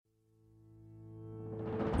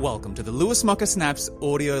Welcome to the Lewis Mocker Snaps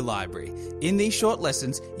audio library. In these short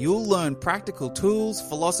lessons, you'll learn practical tools,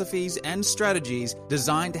 philosophies, and strategies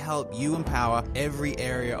designed to help you empower every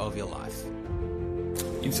area of your life.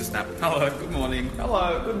 Insta-snap. Hello, good morning.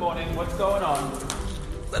 Hello, good morning. What's going on?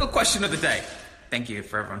 Little question of the day. Thank you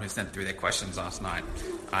for everyone who sent through their questions last night.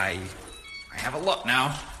 I have a lot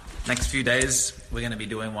now. Next few days, we're going to be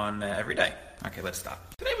doing one every day. Okay, let's start.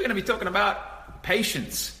 Today we're going to be talking about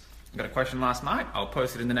patience. I got a question last night. I'll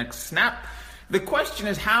post it in the next snap. The question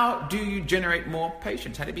is, how do you generate more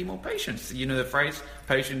patience? How do you be more patient? You know the phrase,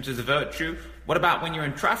 patience is a virtue. What about when you're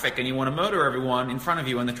in traffic and you want to murder everyone in front of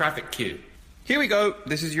you in the traffic queue? Here we go.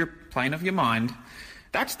 This is your plane of your mind.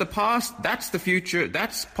 That's the past, that's the future,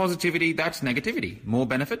 that's positivity, that's negativity. More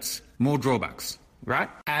benefits, more drawbacks. Right?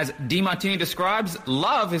 As DeMartini describes,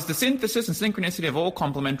 love is the synthesis and synchronicity of all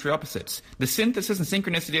complementary opposites. The synthesis and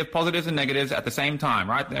synchronicity of positives and negatives at the same time.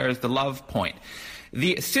 Right there is the love point.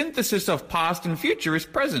 The synthesis of past and future is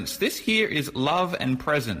presence. This here is love and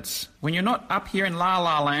presence. When you're not up here in La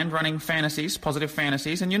La Land running fantasies, positive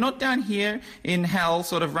fantasies, and you're not down here in hell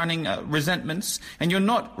sort of running resentments, and you're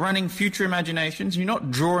not running future imaginations, you're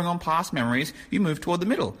not drawing on past memories, you move toward the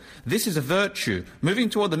middle. This is a virtue. Moving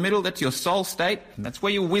toward the middle, that's your soul state, and that's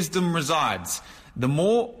where your wisdom resides. The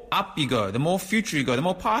more up you go, the more future you go, the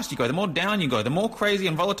more past you go, the more down you go, the more crazy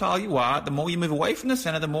and volatile you are, the more you move away from the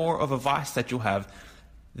center, the more of a vice that you'll have.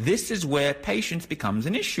 This is where patience becomes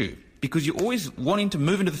an issue, because you're always wanting to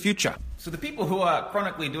move into the future. So the people who are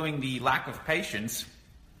chronically doing the lack of patience,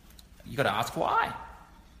 you got to ask why.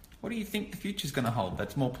 What do you think the future's going to hold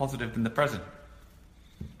that's more positive than the present?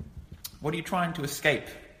 What are you trying to escape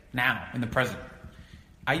now in the present?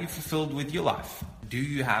 Are you fulfilled with your life? Do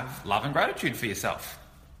you have love and gratitude for yourself?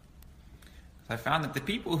 I found that the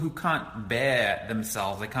people who can't bear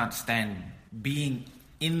themselves, they can't stand being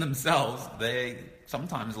in themselves, they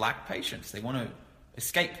sometimes lack patience. They want to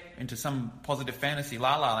escape into some positive fantasy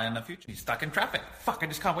la la land in the future. You're stuck in traffic. Fuck, I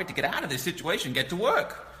just can't wait to get out of this situation, get to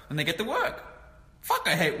work. And they get to work. Fuck,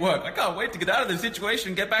 I hate work. I can't wait to get out of this situation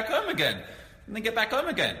and get back home again. And they get back home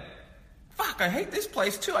again. Fuck, I hate this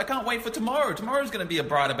place too. I can't wait for tomorrow. Tomorrow's going to be a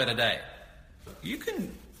brighter, better day. You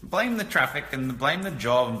can blame the traffic and blame the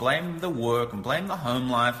job and blame the work and blame the home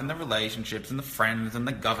life and the relationships and the friends and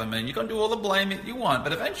the government. You can do all the blame you want,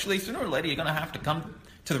 but eventually, sooner or later, you're going to have to come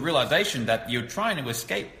to the realization that you're trying to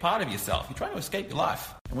escape part of yourself. You're trying to escape your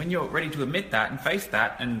life. And when you're ready to admit that and face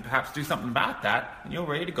that and perhaps do something about that, you're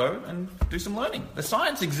ready to go and do some learning. The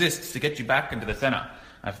science exists to get you back into the center.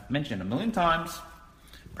 I've mentioned it a million times.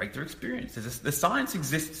 Breakthrough experience. The science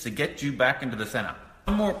exists to get you back into the center.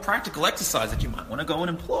 One more practical exercise that you might want to go and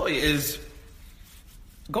employ is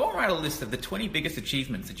go and write a list of the 20 biggest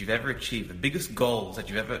achievements that you've ever achieved, the biggest goals that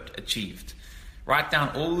you've ever achieved. Write down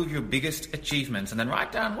all of your biggest achievements and then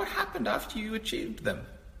write down what happened after you achieved them.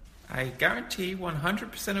 I guarantee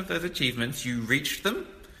 100% of those achievements, you reached them,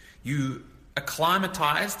 you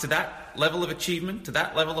acclimatized to that level of achievement, to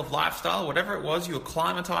that level of lifestyle, whatever it was, you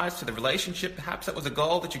acclimatized to the relationship, perhaps that was a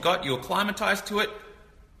goal that you got, you acclimatized to it,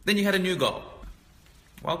 then you had a new goal.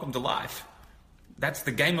 Welcome to life. That's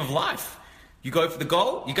the game of life. You go for the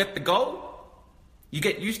goal, you get the goal, you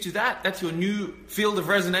get used to that, that's your new field of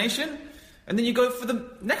resonance, and then you go for the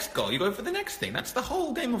next goal, you go for the next thing. That's the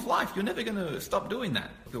whole game of life. You're never going to stop doing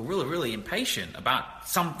that. If you're really, really impatient about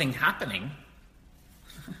something happening,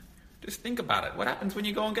 just think about it. What happens when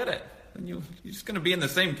you go and get it? And you're just going to be in the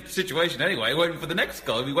same situation anyway, waiting for the next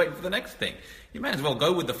goal, you'll be waiting for the next thing. You may as well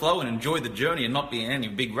go with the flow and enjoy the journey and not be in any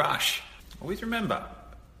big rush. Always remember,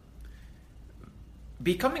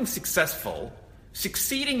 becoming successful,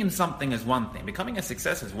 succeeding in something is one thing. Becoming a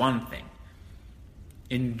success is one thing.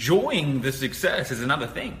 Enjoying the success is another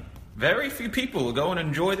thing. Very few people will go and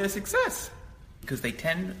enjoy their success because they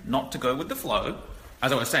tend not to go with the flow.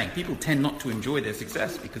 As I was saying, people tend not to enjoy their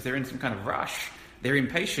success because they're in some kind of rush. They're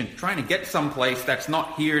impatient, trying to get someplace that's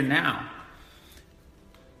not here and now.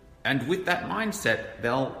 And with that mindset,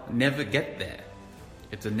 they'll never get there.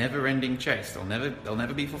 It's a never-ending chase. They'll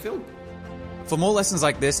never be fulfilled. For more lessons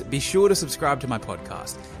like this, be sure to subscribe to my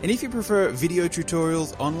podcast. And if you prefer video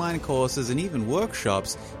tutorials, online courses, and even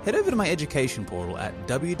workshops, head over to my education portal at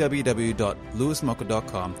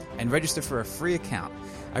www.lewismocker.com and register for a free account.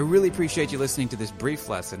 I really appreciate you listening to this brief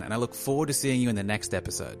lesson, and I look forward to seeing you in the next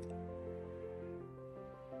episode.